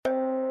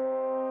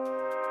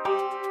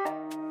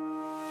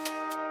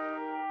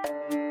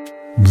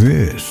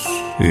This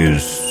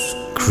is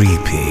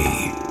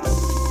Creepy,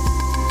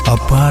 a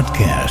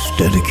podcast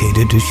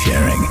dedicated to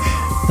sharing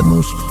the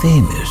most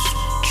famous,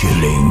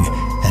 chilling,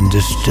 and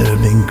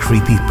disturbing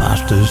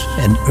creepypastas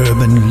and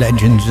urban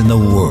legends in the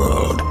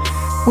world.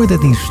 Whether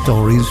these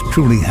stories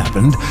truly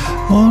happened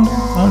or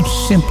are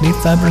simply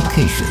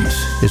fabrications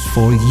is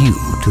for you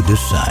to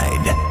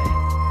decide.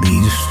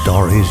 These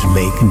stories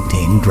may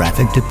contain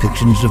graphic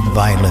depictions of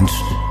violence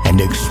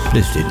and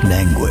explicit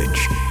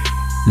language.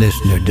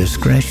 Listener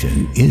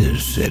discretion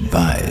is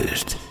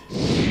advised.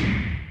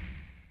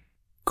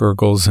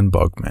 Gurgles and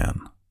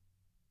Bugman.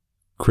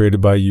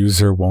 Created by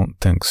user Won't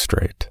Think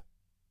Straight.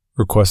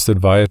 Requested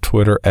via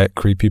Twitter at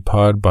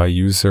CreepyPod by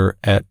user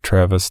at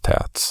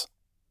TravisTats.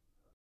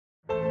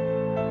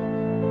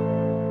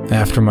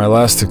 After my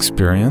last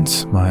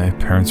experience, my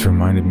parents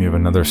reminded me of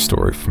another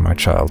story from my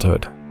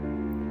childhood.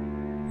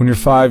 When you're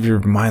 5,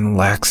 your mind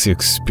lacks the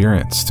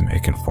experience to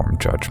make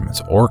informed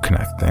judgments or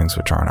connect things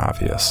which aren't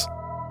obvious.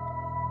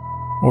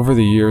 Over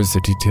the years,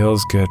 the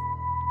details get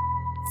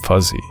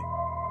fuzzy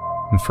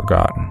and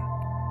forgotten.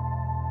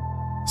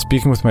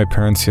 Speaking with my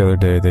parents the other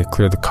day, they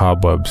cleared the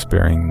cobwebs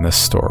burying this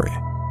story.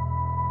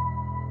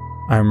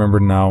 I remember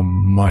now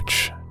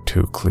much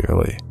too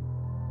clearly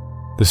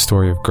the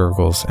story of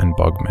Gurgles and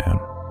Bugman.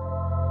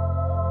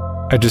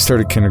 I just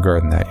started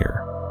kindergarten that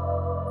year.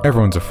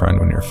 Everyone's a friend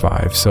when you're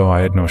 5, so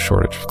I had no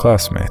shortage of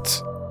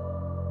classmates.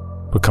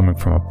 But coming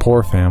from a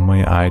poor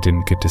family, I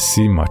didn't get to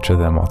see much of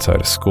them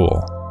outside of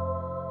school.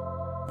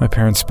 My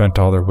parents spent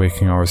all their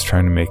waking hours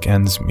trying to make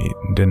ends meet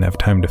and didn't have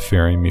time to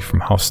ferry me from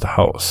house to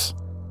house.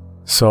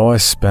 So I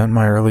spent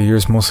my early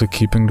years mostly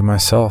keeping to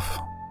myself,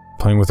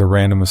 playing with a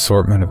random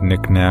assortment of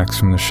knickknacks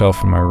from the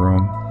shelf in my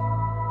room.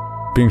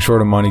 Being short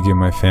of money gave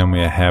my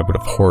family a habit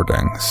of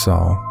hoarding,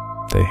 so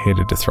they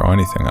hated to throw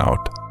anything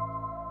out.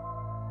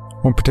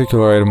 One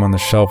particular item on the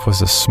shelf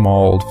was a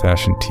small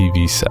old-fashioned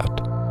TV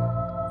set,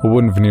 a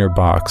wooden veneer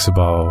box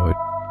about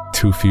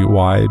 2 feet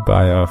wide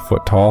by a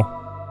foot tall.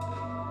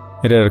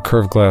 It had a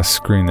curved glass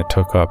screen that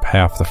took up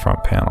half the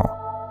front panel.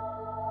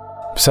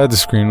 Beside the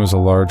screen was a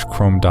large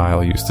chrome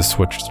dial used to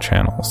switch the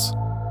channels.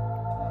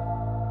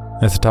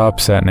 At the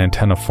top sat an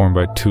antenna formed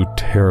by 2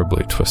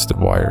 terribly twisted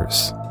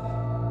wires.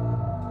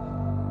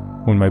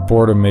 When my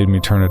boredom made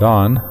me turn it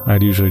on,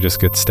 I'd usually just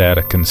get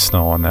static and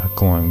snow on that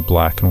glowing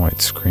black and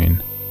white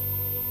screen.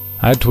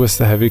 I'd twist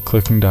the heavy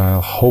clicking dial,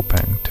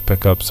 hoping to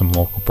pick up some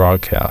local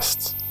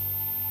broadcasts.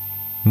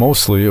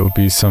 Mostly it would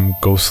be some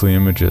ghostly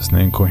images and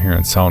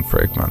incoherent sound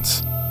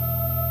fragments.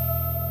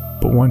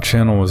 But one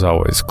channel was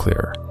always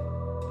clear.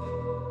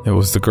 It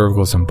was the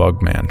Gurgles and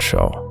Bugman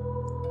show.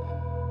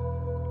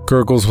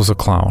 Gurgles was a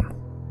clown,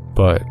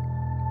 but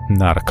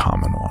not a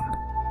common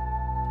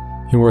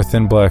one. He wore a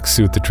thin black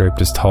suit that draped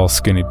his tall,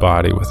 skinny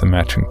body with a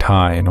matching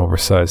tie and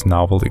oversized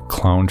novelty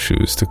clown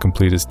shoes to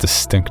complete his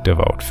distinctive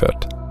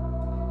outfit.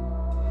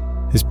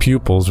 His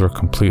pupils were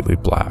completely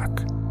black,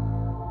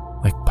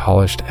 like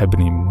polished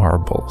ebony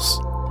marbles,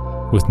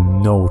 with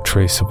no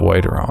trace of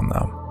white around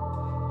them.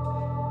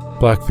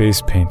 Black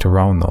face paint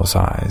around those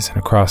eyes and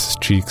across his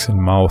cheeks and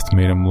mouth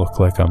made him look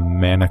like a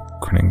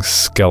manic-grinning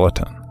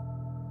skeleton.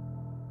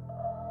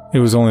 It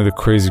was only the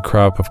crazy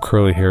crop of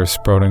curly hair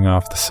sprouting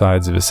off the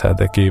sides of his head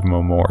that gave him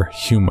a more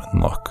human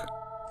look.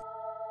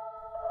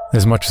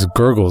 As much as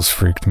Gurgles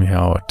freaked me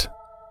out,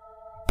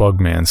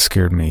 Bugman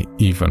scared me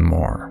even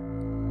more.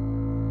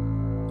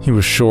 He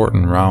was short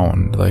and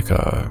round, like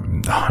a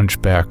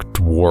hunchback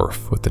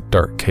dwarf with a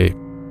dark cape.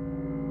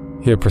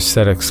 He had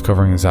prosthetics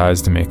covering his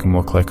eyes to make him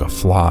look like a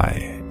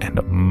fly, and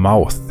a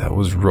mouth that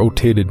was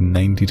rotated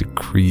 90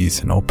 degrees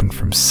and opened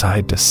from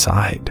side to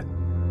side.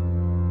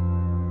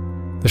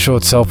 The show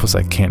itself was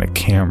like Candid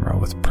Camera,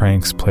 with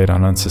pranks played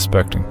on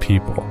unsuspecting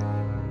people.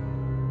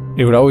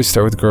 It would always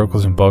start with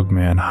Gurgles and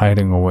Bugman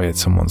hiding away at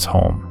someone's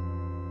home.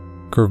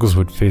 Gurgles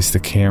would face the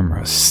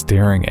camera,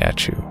 staring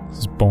at you,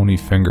 his bony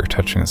finger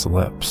touching his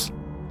lips.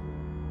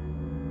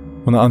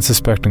 When the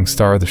unsuspecting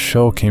star of the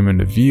show came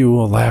into view,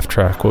 a laugh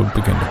track would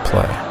begin to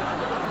play.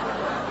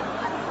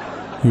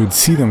 You would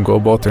see them go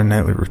about their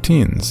nightly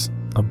routines,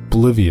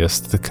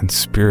 oblivious to the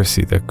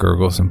conspiracy that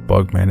Gurgles and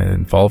Bugman had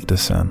involved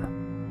us in.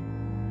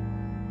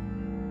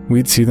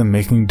 We'd see them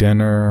making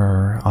dinner,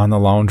 or on the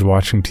lounge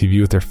watching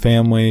TV with their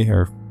family,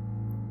 or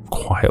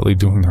quietly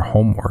doing their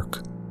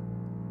homework.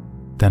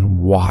 Then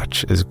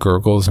watch as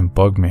Gurgles and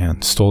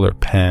Bugman stole their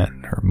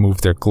pen, or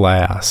moved their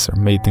glass, or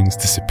made things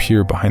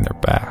disappear behind their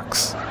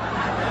backs.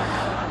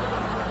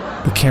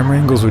 The camera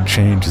angles would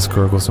change as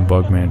Gurgles and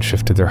Bugman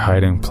shifted their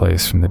hiding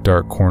place from the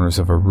dark corners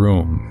of a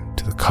room,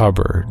 to the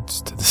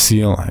cupboards, to the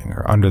ceiling,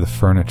 or under the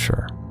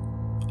furniture,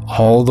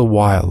 all the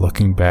while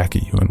looking back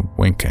at you and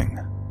winking.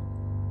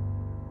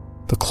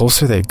 The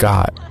closer they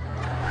got,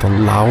 the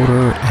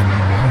louder and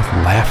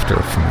more laughter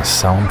from the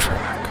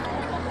soundtrack.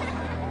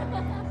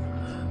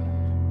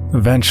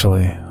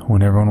 Eventually,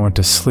 when everyone went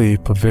to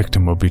sleep, a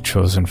victim would be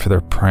chosen for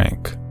their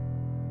prank.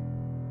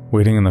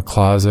 Waiting in the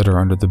closet or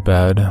under the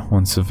bed,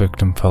 once the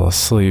victim fell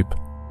asleep,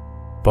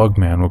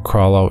 Bugman would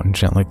crawl out and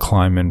gently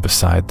climb in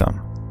beside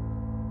them.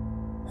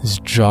 His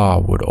jaw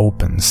would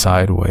open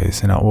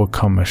sideways and out would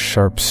come a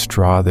sharp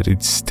straw that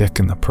he'd stick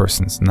in the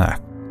person's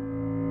neck.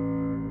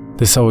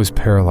 This always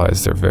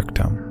paralyzed their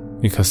victim,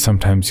 because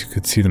sometimes you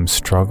could see them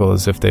struggle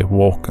as if they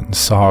woke and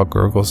saw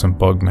Gurgles and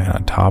Bugman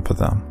on top of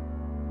them.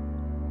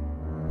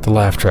 The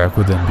laugh track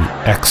would then be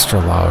extra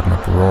loud and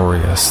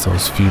uproarious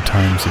those few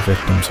times the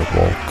victims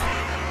awoke.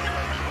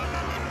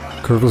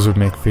 Gurgles would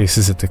make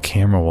faces at the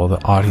camera while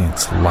the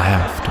audience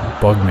laughed, and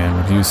Bugman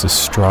would use the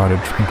straw to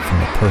drink from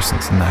the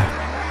person's neck.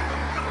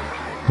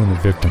 When the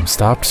victim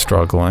stopped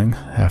struggling,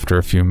 after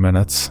a few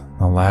minutes,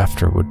 the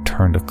laughter would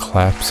turn to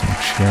claps and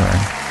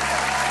cheering.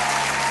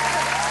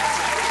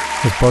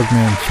 As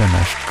Bugman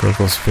finished,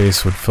 Gurgles'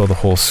 face would fill the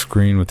whole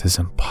screen with his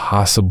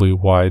impossibly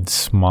wide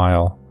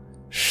smile,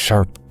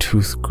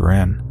 sharp-toothed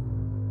grin.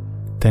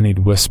 Then he'd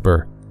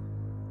whisper,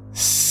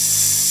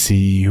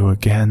 "See you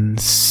again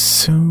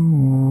soon."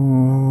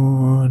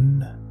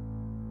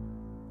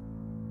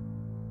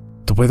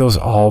 The way those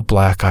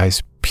all-black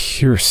eyes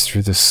pierced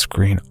through the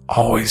screen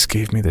always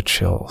gave me the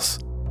chills.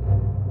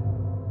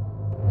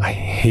 I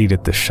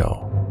hated the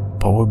show,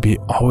 but would be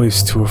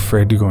always too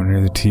afraid to go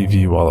near the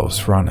TV while it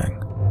was running.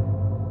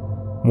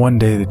 One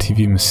day, the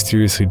TV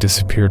mysteriously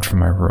disappeared from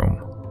my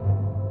room.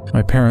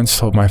 My parents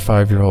told my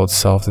 5-year-old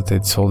self that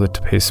they'd sold it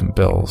to pay some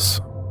bills.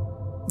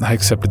 I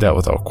accepted that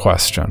without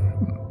question.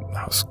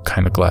 I was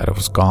kind of glad it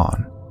was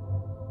gone.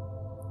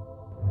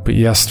 But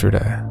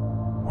yesterday,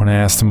 when I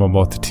asked them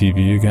about the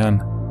TV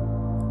again,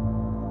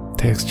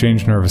 they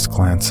exchanged nervous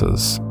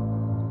glances,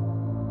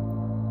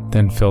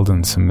 then filled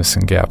in some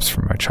missing gaps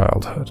from my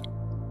childhood.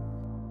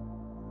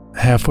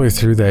 Halfway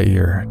through that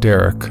year,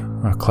 Derek,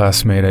 a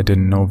classmate I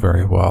didn't know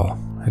very well,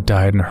 had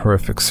died in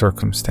horrific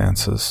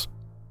circumstances.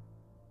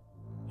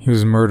 He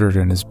was murdered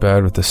in his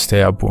bed with a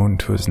stab wound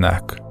to his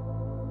neck.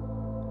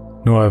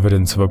 No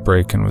evidence of a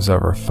break-in was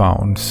ever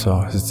found, so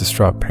his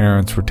distraught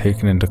parents were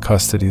taken into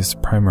custody as the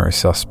primary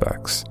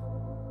suspects.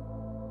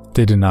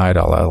 They denied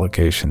all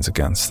allegations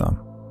against them.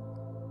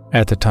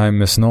 At the time,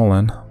 Miss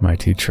Nolan, my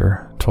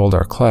teacher, told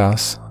our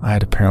class, I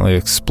had apparently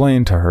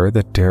explained to her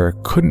that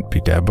Derek couldn't be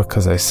dead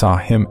because I saw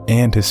him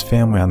and his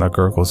family on the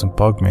Gurgles and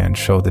Bugman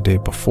show the day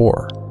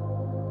before.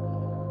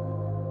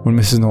 When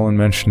Mrs. Nolan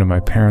mentioned to my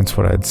parents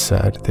what I'd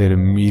said, they had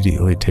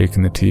immediately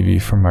taken the TV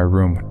from my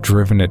room,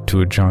 driven it to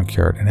a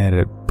junkyard, and had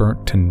it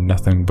burnt to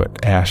nothing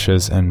but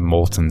ashes and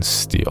molten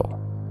steel.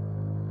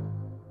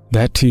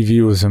 That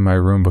TV was in my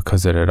room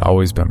because it had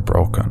always been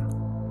broken.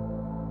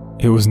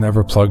 It was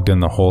never plugged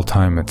in the whole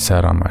time it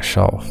sat on my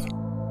shelf.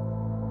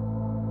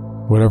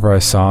 Whatever I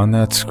saw on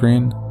that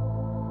screen,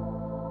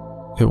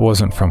 it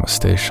wasn't from a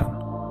station.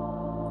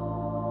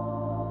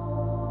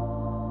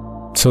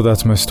 So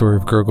that's my story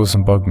of Gurgles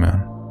and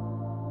Bugman.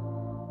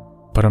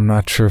 But I'm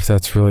not sure if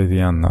that's really the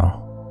end, though.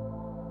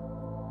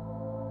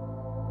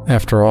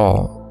 After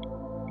all,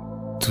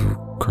 do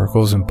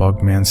Gurgles and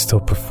Bugman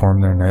still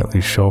perform their nightly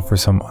show for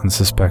some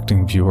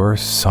unsuspecting viewer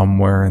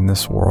somewhere in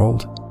this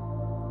world?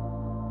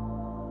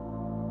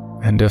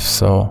 And if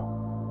so,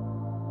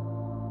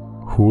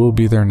 who will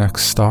be their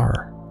next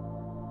star?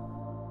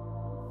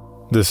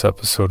 This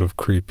episode of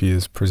Creepy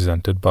is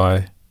presented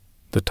by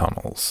The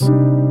Tunnels.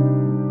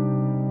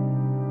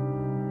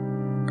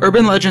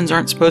 Urban legends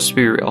aren't supposed to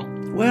be real.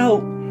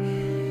 Well,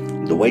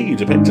 the way you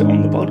depict it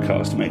on the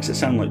podcast makes it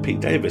sound like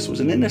Pete Davis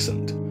was an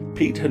innocent.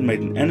 Pete had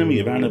made an enemy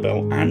of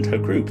Annabelle and her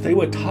group. They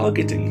were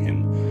targeting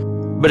him.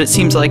 But it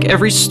seems like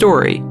every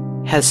story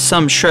has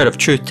some shred of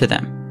truth to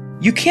them.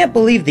 You can't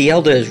believe the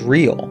Elder is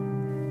real.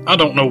 I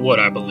don't know what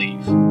I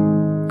believe.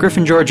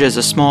 Griffin, Georgia is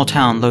a small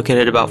town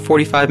located about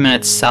 45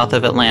 minutes south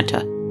of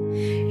Atlanta.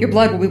 Your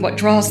blood will be what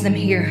draws them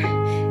here,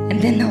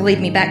 and then they'll lead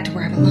me back to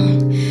where I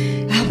belong.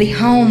 I'll be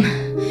home.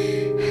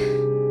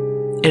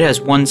 It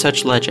has one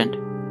such legend.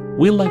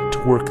 We like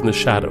to work in the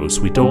shadows.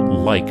 We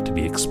don't like to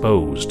be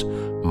exposed.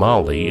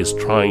 Molly is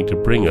trying to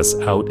bring us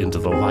out into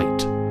the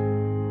light.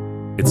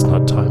 It's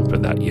not time for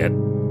that yet.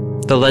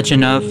 The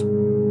legend of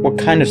What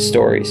kind of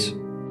stories?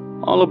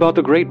 All about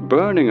the great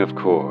burning, of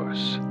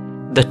course.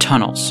 the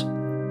tunnels.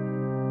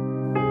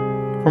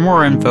 For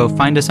more info,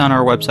 find us on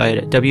our website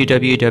at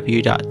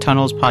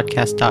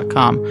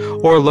www.tunnelspodcast.com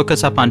or look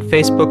us up on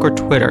Facebook or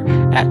Twitter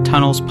at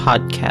Tunnels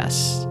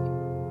Podcasts.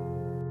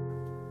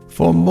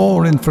 For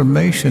more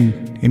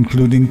information,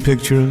 including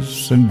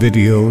pictures and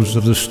videos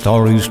of the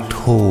stories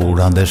told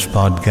on this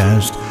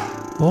podcast,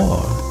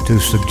 or to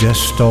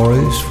suggest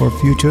stories for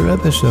future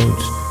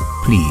episodes,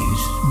 please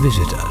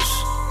visit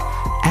us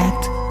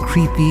at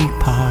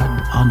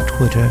CreepyPod on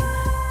Twitter,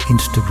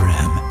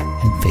 Instagram,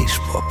 and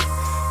Facebook,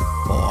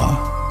 or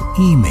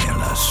email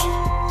us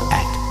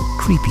at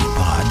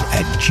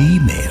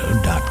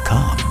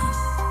creepypod@gmail.com.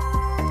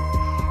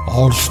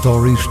 All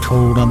stories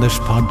told on this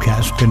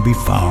podcast can be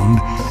found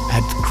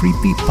at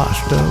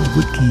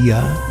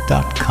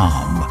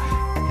creepypastawikia.com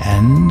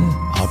and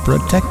are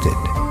protected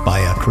by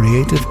a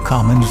Creative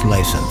Commons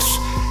license.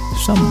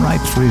 Some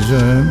rights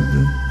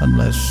reserved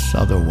unless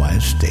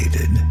otherwise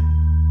stated.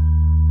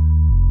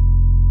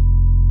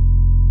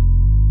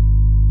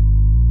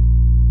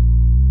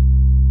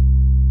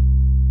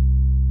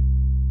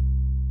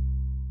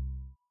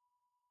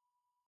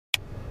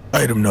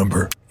 Item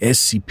number.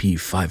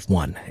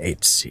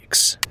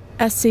 SCP-5186.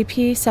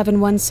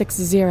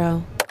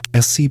 SCP-7160.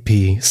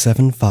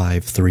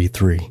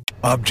 SCP-7533.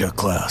 Object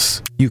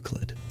class.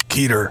 Euclid.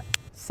 Keter.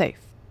 Safe.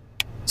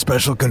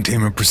 Special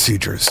containment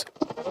procedures.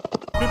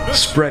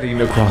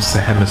 Spreading across the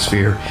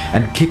hemisphere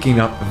and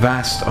kicking up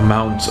vast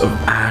amounts of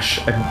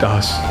ash and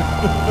dust.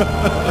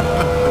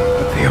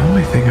 The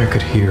only thing I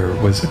could hear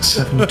was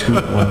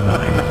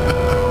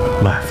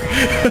 7219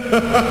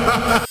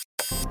 laughing.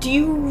 Do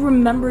you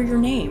remember your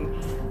name?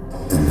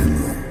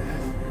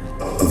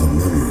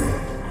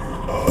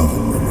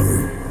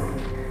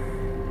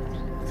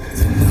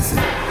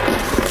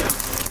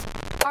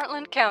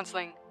 Heartland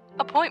Counseling.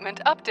 Appointment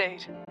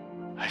update.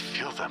 I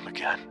feel them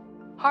again.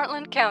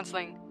 Heartland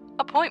Counseling.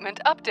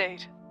 Appointment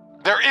update.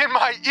 They're in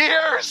my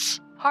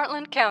ears!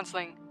 Heartland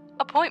Counseling.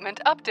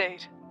 Appointment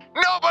update.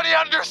 Nobody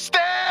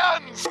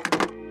understands!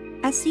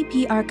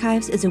 SCP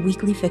Archives is a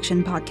weekly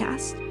fiction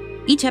podcast.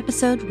 Each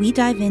episode, we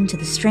dive into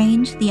the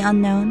strange, the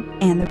unknown,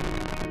 and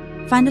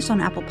the... Find us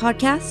on Apple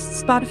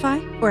Podcasts,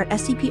 Spotify, or at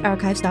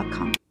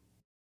scparchives.com.